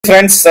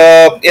Friends,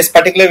 इस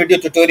particular video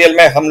tutorial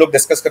में हम लोग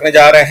डिस्कस करने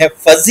जा रहे हैं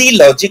फजी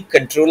लॉजिक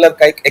कंट्रोलर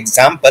का एक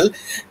एग्जांपल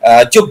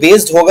जो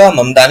बेस्ड होगा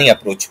ममदानी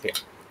अप्रोच पे।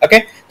 ओके,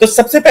 तो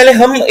सबसे पहले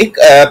हम एक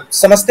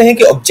समझते हैं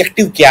कि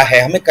ऑब्जेक्टिव क्या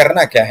है, हमें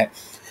करना क्या है।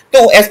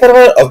 तो as per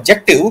hour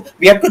objective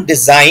we have to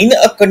design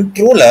a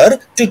controller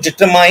to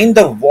determine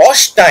the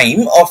wash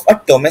time of a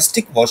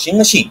domestic washing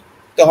machine.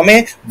 तो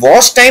हमें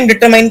वॉश टाइम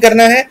डिटरमाइन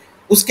करना है,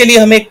 उसके लिए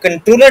हमें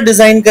कंट्रोलर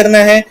डिजाइन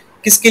करना है।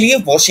 किसके लिए?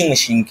 वॉशिंग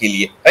मशीन के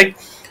लिए, right.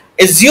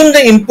 Assume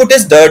the input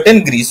is dirt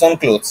and grease on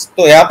clothes।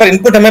 तो यहाँ पर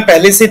इनपुट हमें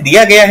पहले से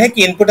दिया गया है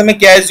कि इनपुट हमें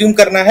क्या एज्यूम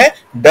करना है,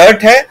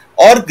 डर्ट है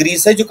और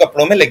ग्रीस है जो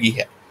कपड़ों में लगी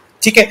है।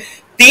 ठीक है,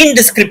 तीन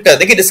डिस्क्रिप्टर,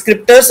 देखिए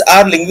डिस्क्रिप्टर्स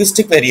आर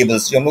लिंग्विस्टिक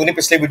वेरिएबल्स जो हम लोगों ने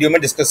पिछले वीडियो में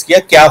डिस्कस किया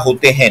क्या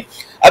होते हैं।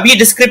 अब ये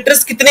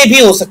डिस्क्रिप्टर्स कितने भी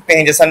हो सकते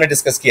हैं जैसा हमने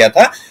डिस्कस किया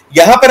था।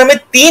 यहां पर हमें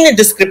तीन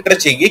डिस्क्रिप्टर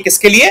चाहिए,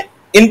 किसके लिए?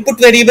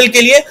 इनपुट वेरिएबल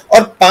के लिए,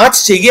 और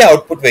 5 चाहिए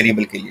आउटपुट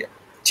वेरिएबल के लिए।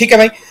 ठीक है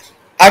भाई,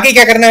 आगे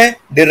क्या करना है?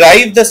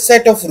 Derive the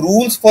set of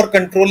rules for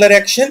controller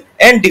action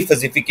and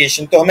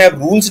डिफजिफिकेशन। तो हमें अब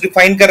रूल्स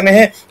डिफाइन करने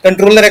हैं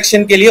कंट्रोलर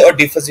एक्शन के लिए और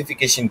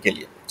डिफजिफिकेशन के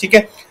लिए। ठीक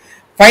है,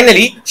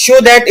 finally show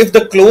that if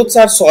the clothes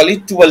are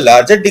solid to a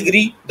larger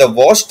degree the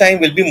wash time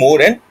will be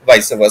more and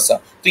vice versa.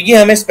 तो ये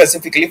हमें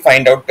स्पेसिफिकली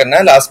फाइंड आउट करना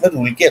है लास्ट में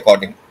रूल के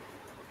अकॉर्डिंग।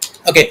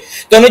 ओके,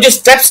 तो हमने जो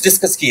स्टेप्स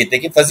डिस्कस किए थे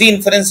कि फजी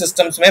इन्फरेंस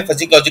सिस्टम्स में,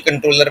 फजी लॉजिक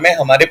कंट्रोलर में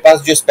हमारे पास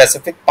जो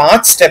स्पेसिफिक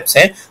 5 स्टेप्स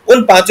हैं,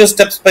 उन 5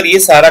 स्टेप्स पर ये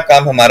सारा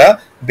काम हमारा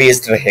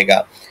बेस्ड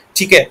रहेगा।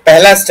 ठीक है,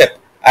 पहला step,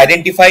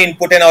 identify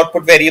input and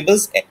output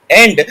variables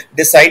and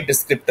decide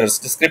descriptors.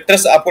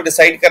 Descriptors आपको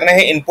डिसाइड करना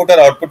है, इनपुट और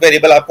आउटपुट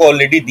वेरिएबल आपको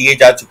ऑलरेडी दिए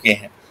जा चुके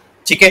हैं।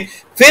 ठीक है,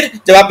 फिर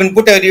जब आप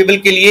इनपुट वेरिएबल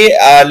के लिए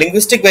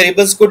लिंग्विस्टिक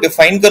वेरिएबल्स को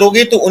डिफाइन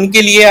करोगे तो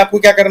उनके लिए आपको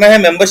क्या करना है?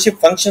 मेंबरशिप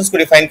फंक्शंस को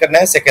डिफाइन करना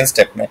है सेकंड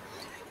स्टेप में।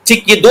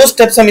 ठीक, ये 2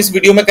 स्टेप्स हम इस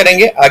वीडियो में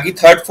करेंगे। आगे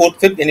थर्ड, फोर्थ,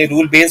 फिफ्थ यानी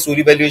रूल बेस्ड, रूल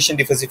इवैल्यूएशन,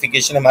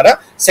 डिफजिफिकेशन हमारा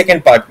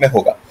सेकंड पार्ट में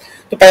होगा।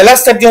 तो पहला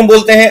स्टेप जो हम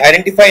बोलते हैं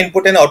identify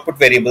input and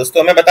output variables.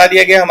 तो हमें बता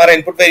दिया गया हमारा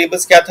इनपुट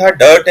वेरिएबल्स क्या था?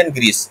 Dirt and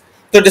Greece.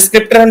 तो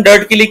डिस्क्रिप्टर हम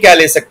डर्ट के लिए क्या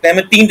ले सकते हैं?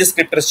 हमें 3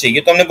 डिस्क्रिप्टर्स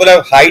चाहिए। तो हमने बोला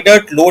हाई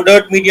डर्ट, लो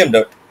डर्ट, मीडियम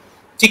डर्ट।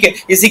 ठीक है,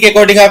 इसी के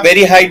अकॉर्डिंग आप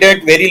very high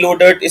dirt, very low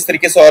dirt इस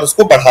तरीके से और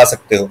उसको बढ़ा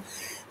सकते हो।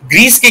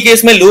 ग्रीस के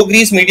केस में लो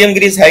Greece, medium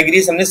Greece, high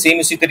Greece हमने सेम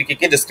इसी तरीके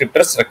के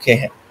डिस्क्रिप्टर्स रखे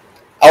हैं।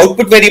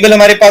 आउटपुट वेरिएबल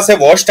हमारे पास है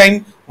वॉश टाइम।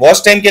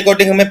 वॉश टाइम के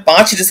अकॉर्डिंग हमें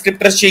 5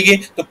 डिस्क्रिप्टर्स चाहिए।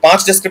 तो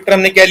 5 डिस्क्रिप्टर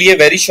हमने क्या लिए?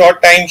 Very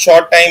short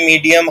time,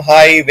 medium,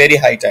 high, very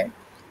high time,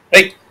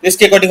 right.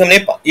 इसके अकॉर्डिंग हमने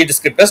ये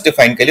डिस्क्रिप्टर्स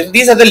डिफाइन कर लिए। तो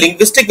these are the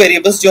linguistic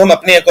variables जो हम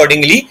अपने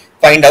अकॉर्डिंगली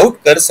फाइंड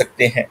आउट कर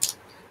सकते हैं।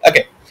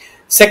 ओके,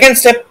 सेकंड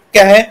स्टेप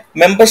क्या है?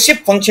 मेंबरशिप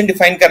फंक्शन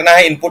डिफाइन करना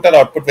है इनपुट और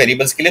आउटपुट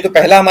वेरिएबल्स के लिए। तो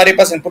पहला हमारे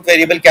पास इनपुट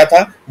वेरिएबल क्या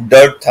था?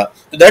 डर्ट था।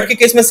 तो डर्ट के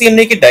केस में सी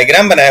हमने एक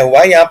डायग्राम बनाया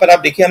हुआ है। यहाँ पर आप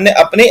देखिए हमने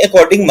अपने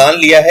अकॉर्डिंग मान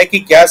लिया है कि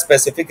क्या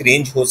स्पेसिफिक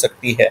रेंज हो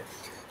सकती है।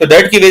 तो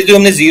डर्ट की वैल्यू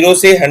हमने 0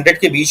 से 100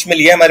 के बीच में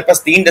लिया। हमारे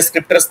पास 3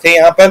 डिस्क्रिप्टर्स थे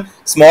यहाँ पर,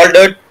 small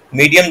dirt,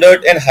 medium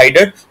dirt and high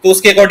dirt. तो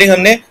उसके अकॉर्डिंग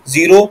हमने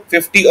 0,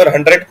 50 और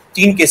 100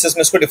 3 केसेस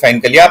में इसको डिफाइन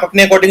कर लिया। आप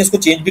अपने अकॉर्डिंग इसको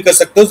चेंज भी कर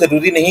सकते हो,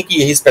 जरूरी नहीं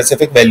कि यही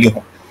स्पेसिफिक वैल्यू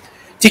हो।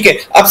 ठीक है,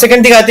 अब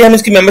सेकंड थिंग आती है हम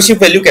इसकी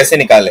मेंबरशिप वैल्यू कैसे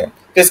निकालें।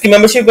 तो इसकी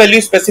मेंबरशिप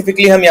वैल्यू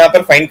स्पेसिफिकली हम यहाँ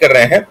पर फाइंड कर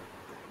रहे हैं।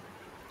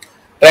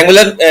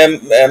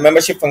 ट्रायंगुलर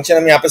मेंबरशिप फंक्शन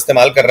हम यहाँ पर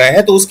इस्तेमाल कर रहे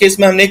हैं। तो उस केस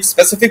में हमने एक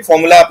स्पेसिफिक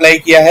फॉर्मूला अप्लाई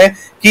किया है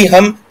कि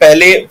हम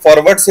पहले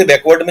फॉरवर्ड से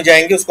बैकवर्ड में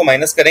जाएंगे, उसको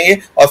माइनस करेंगे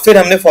और फिर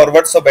हमने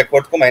फॉरवर्ड से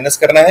बैकवर्ड को माइनस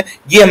करना है।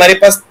 ये हमारे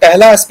पास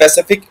पहला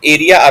स्पेसिफिक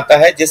एरिया आता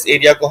है जिस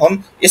एरिया को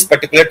हम इस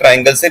पर्टिकुलर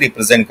ट्राइंगल से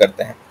रिप्रेजेंट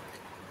करते हैं।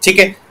 ठीक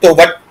है, तो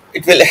what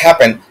it will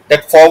happen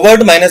that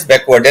forward minus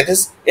backward, that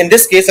is in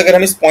this case अगर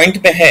हम इस पॉइंट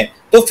पे हैं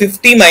तो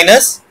 50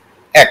 minus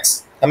x,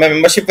 हमें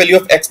मेंबरशिप वैल्यू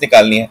ऑफ x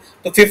निकालनी है।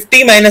 तो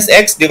 50 minus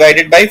x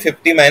divided by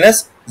 50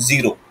 minus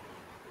 0,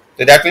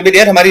 तो दैट विल बी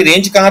देयर। हमारी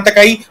रेंज कहां तक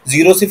आई?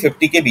 0 से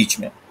 50 के बीच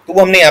में। तो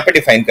वो हमने यहाँ पे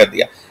डिफाइन कर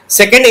दिया।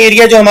 सेकंड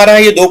एरिया जो हमारा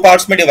है ये 2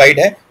 पार्ट्स में डिवाइड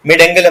है।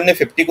 मिड एंगल हमने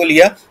 50 को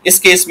लिया। इस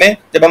केस में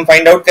जब हम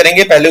फाइंड आउट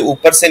करेंगे पहले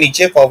ऊपर से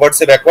नीचे, फॉरवर्ड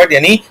से बैकवर्ड,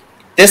 यानी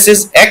this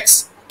is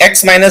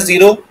x minus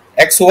 0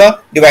 x हुआ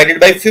डिवाइडेड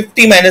बाय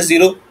 50 minus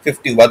 0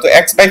 50 हुआ। तो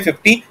x by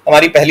 50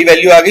 हमारी पहली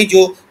वैल्यू आ गई,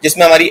 जो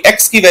जिसमें हमारी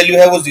x की वैल्यू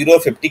है वो 0 और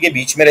 50 के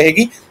बीच में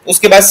रहेगी।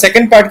 उसके बाद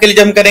सेकंड पार्ट के लिए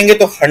जब हम करेंगे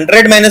तो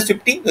 100 minus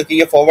 50, क्योंकि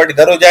ये फॉरवर्ड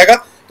इधर हो जाएगा,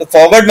 तो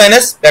फॉरवर्ड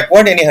माइनस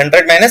बैकवर्ड यानी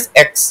 100 minus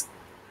x,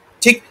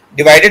 ठीक,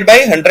 डिवाइडेड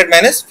बाय 100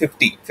 minus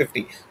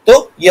 50।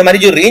 तो ये हमारी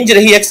जो रेंज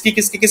रही x की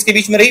किसके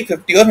बीच में रही?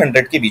 50 और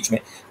 100 के बीच में।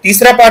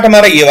 तीसरा पार्ट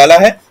हमारा ये वाला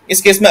है।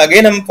 इस केस में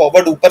अगेन हम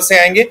फॉरवर्ड ऊपर से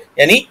आएंगे,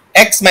 यानी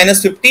x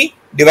minus 50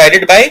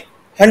 divided by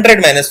 100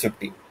 minus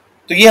 50।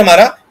 तो ये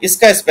हमारा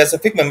इसका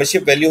स्पेसिफिक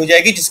मेंबरशिप वैल्यू हो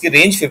जाएगी जिसकी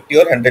रेंज 50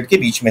 और 100 के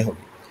बीच में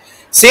होगी।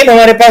 सेम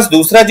हमारे पास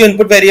दूसरा जो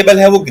इनपुट वेरिएबल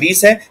है वो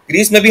ग्रीस है।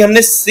 ग्रीस में भी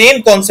हमने सेम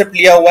कॉन्सेप्ट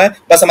लिया हुआ है,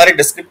 बस हमारे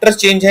डिस्क्रिप्टर्स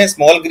चेंज हैं,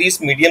 small Greece,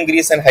 medium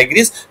Greece and high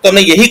Greece. तो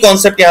हमने यही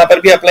कॉन्सेप्ट यहाँ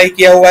पर भी अप्लाई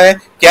किया हुआ है।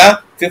 क्या?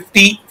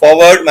 50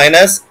 फॉरवर्ड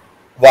माइनस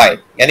y,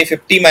 यानी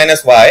 50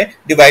 minus y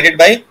divided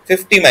by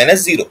 50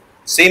 minus 0।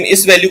 Same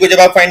इस वैल्यू को जब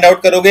आप फाइंड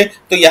आउट करोगे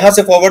तो यहां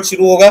से फॉरवर्ड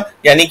शुरू होगा,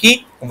 यानी कि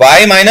y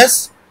minus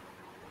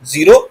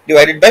 0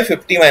 divided by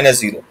 50 minus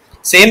 0।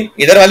 Same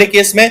इधर वाले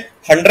केस में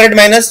 100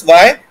 minus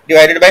y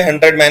divided by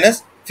 100 minus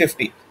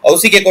 50। और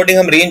उसी के अकॉर्डिंग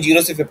हम रेंज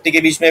 0 से 50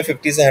 के बीच में,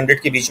 50 से 100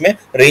 के बीच में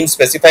रेंज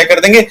स्पेसिफाई कर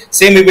देंगे।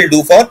 Same we will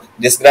do for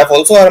this graph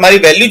also. और हमारी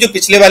वैल्यू जो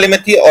पिछले वाले में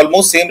थी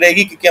ऑलमोस्ट सेम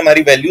रहेगी, क्योंकि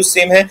हमारी वैल्यूज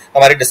सेम है,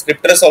 हमारे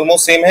डिस्क्रिप्टर्स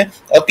ऑलमोस्ट सेम है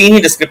और 3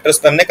 ही डिस्क्रिप्टर्स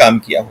पे हमने काम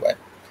किया हुआ है।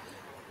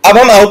 अब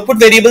हम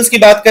आउटपुट वेरिएबल्स की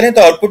बात करें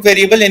तो आउटपुट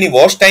वेरिएबल यानी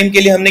वॉश टाइम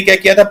के लिए हमने क्या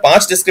किया था,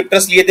 5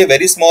 डिस्क्रिप्टर्स लिए थे,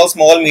 very small,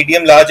 small,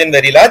 medium, large and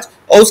very large.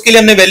 और उसके लिए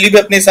हमने वैल्यू भी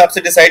अपने हिसाब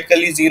से डिसाइड कर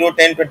ली, 0,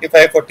 10,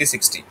 25, 40,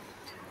 60,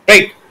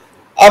 राइट।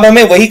 अब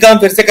हमें वही काम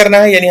फिर से करना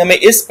है, यानी हमें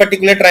इस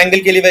पर्टिकुलर ट्रायंगल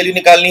के लिए वैल्यू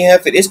निकालनी है,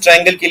 फिर इस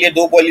ट्रायंगल के लिए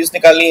 2 वैल्यूज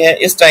निकालनी है,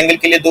 इस ट्रायंगल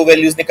के लिए 2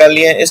 वैल्यूज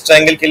निकालनी है, इस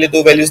ट्रायंगल के लिए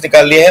 2 वैल्यूज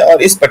निकालनी है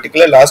और इस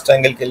पर्टिकुलर लास्ट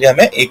ट्रायंगल के लिए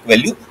हमें एक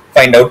वैल्यू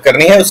फाइंड आउट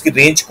करनी है, उसकी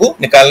रेंज को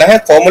निकालना है।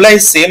 Formula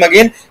is same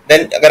again.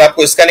 Then अगर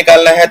आपको इसका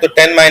निकालना है तो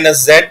 10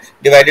 minus z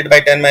divided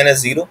by 10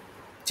 minus 0,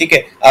 ठीक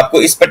है।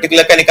 आपको इस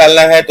पर्टिकुलर का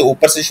निकालना है तो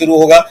ऊपर से शुरू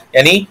होगा,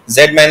 यानी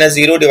z minus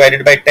 0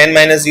 divided by 10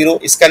 minus 0।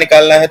 इसका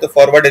निकालना है तो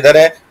फॉरवर्ड इधर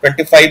है,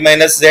 25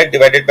 minus z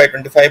divided by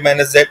 25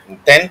 minus z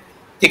 10,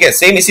 ठीक है।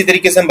 सेम इसी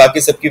तरीके से हम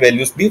बाकी सबकी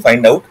वैल्यूज भी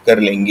फाइंड आउट कर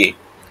लेंगे,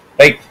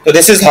 राइट। तो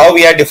this is how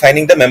we are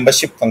defining the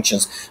membership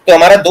functions. तो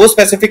हमारा 2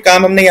 स्पेसिफिक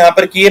काम हमने यहाँ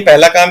पर किए।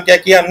 पहला काम क्या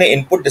किया हमने,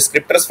 इनपुट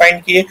डिस्क्रिप्टर्स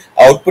फाइंड किए,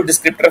 आउटपुट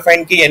डिस्क्रिप्टर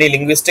फाइंड किए, यानी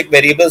लिंग्विस्टिक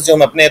वेरिएबल्स जो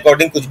हम अपने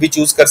अकॉर्डिंग कुछ भी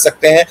चूज कर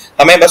सकते हैं,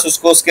 हमें बस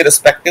उसको उसके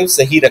रिस्पेक्टिव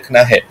सही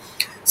रखना है।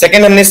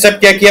 सेकंड हमने स्टेप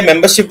क्या किया,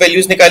 मेंबरशिप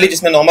वैल्यूज निकाली,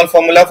 जिसमें normal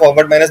formula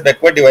forward minus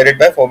backward divided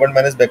by forward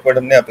minus backward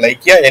हमने अप्लाई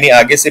किया, यानी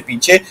आगे से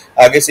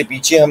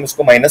पीछे हम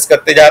उसको माइनस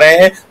करते जा रहे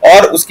हैं।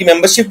 और उसकी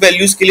मेंबरशिप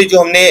वैल्यूज के लिए जो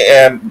हमने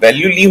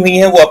वैल्यू ली हुई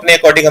है वो अपने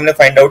अकॉर्डिंग हमने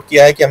फाइंड आउट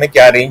किया है कि हमें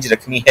क्या रेंज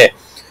रखनी है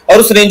और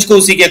उस रेंज को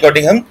उसी के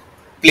अकॉर्डिंग हम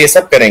प्लेस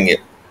अप करेंगे।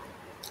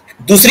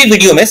 दूसरी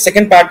वीडियो में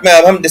सेकंड पार्ट में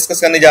अब हम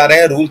डिस्कस करने जा रहे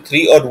हैं रूल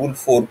 3 और रूल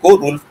 4 को,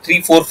 रूल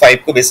 3, 4,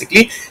 5 को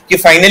बेसिकली, कि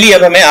फाइनली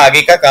अब हमें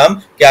आगे का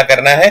काम क्या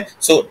करना है।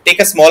 So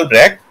take a small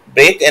break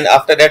and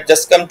after that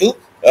just come two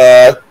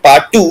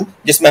part 2,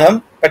 जिसमें हम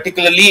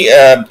पर्टिकुलरली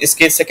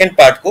इसके सेकंड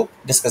पार्ट को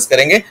डिस्कस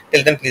करेंगे।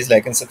 Till then please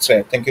like and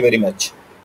subscribe. Thank you very much.